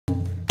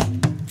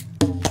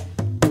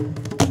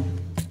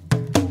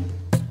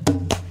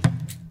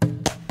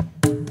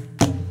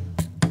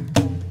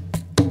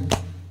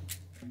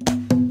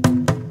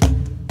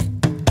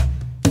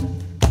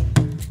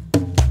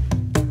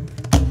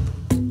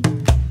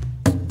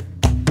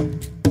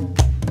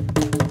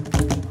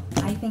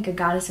a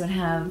goddess would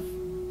have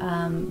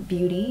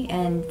beauty,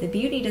 and the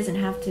beauty doesn't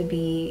have to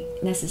be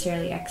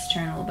necessarily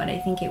external, but I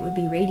think it would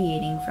be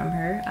radiating from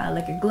her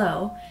like a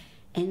glow.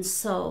 And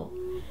so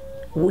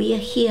we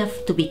are here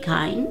to be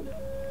kind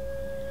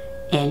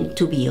and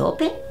to be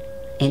open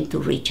and to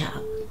reach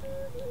out.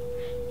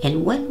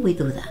 And when we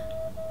do that,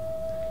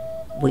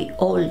 we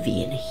all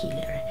being a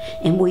healer,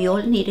 and we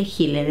all need a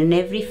healer, and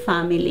every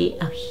family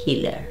a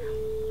healer,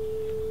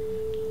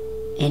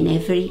 and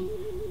every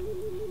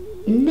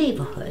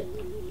neighborhood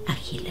a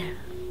healer,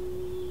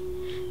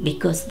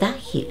 because that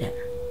healer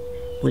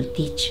will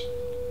teach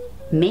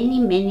many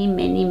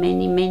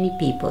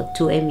people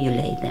to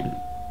emulate them,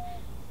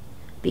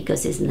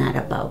 because it's not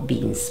about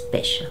being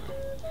special,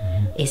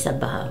 it's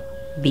about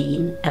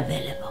being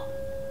available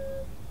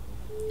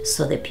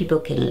so that people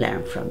can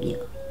learn from you.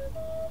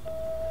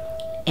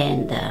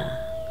 And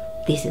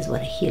this is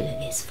what a healer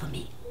is for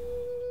me.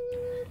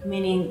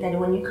 Meaning that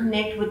when you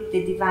connect with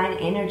the divine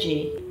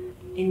energy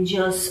and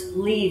just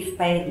live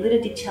by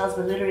little details,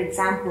 by little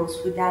examples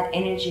with that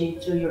energy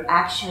through your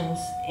actions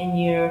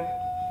and your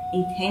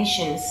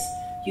intentions,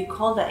 you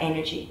call that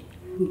energy.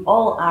 We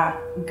all are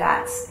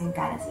gods and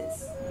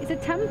goddesses. It's a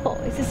temple.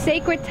 It's a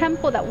sacred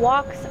temple that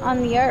walks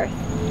on the earth.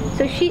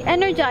 So she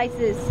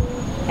energizes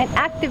and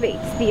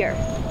activates the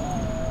earth.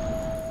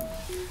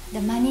 The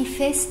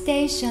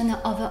manifestation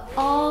of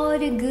all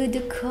the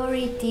good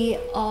quality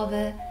of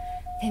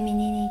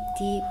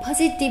femininity,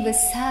 positive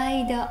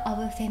side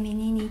of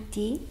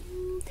femininity,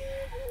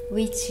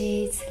 which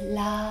is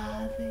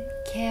love,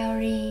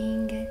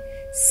 caring,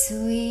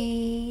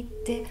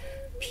 sweet,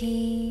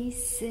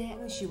 peace.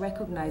 When she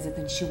recognizes it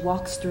and she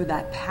walks through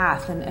that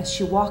path, and as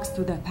she walks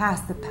through that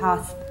path, the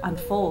path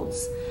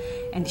unfolds,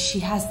 and she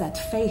has that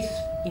faith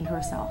in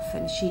herself,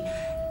 and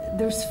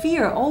there's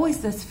fear,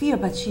 always there's fear,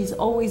 but she's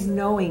always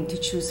knowing to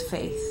choose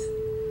faith.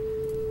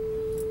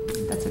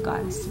 That's a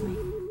goddess to me.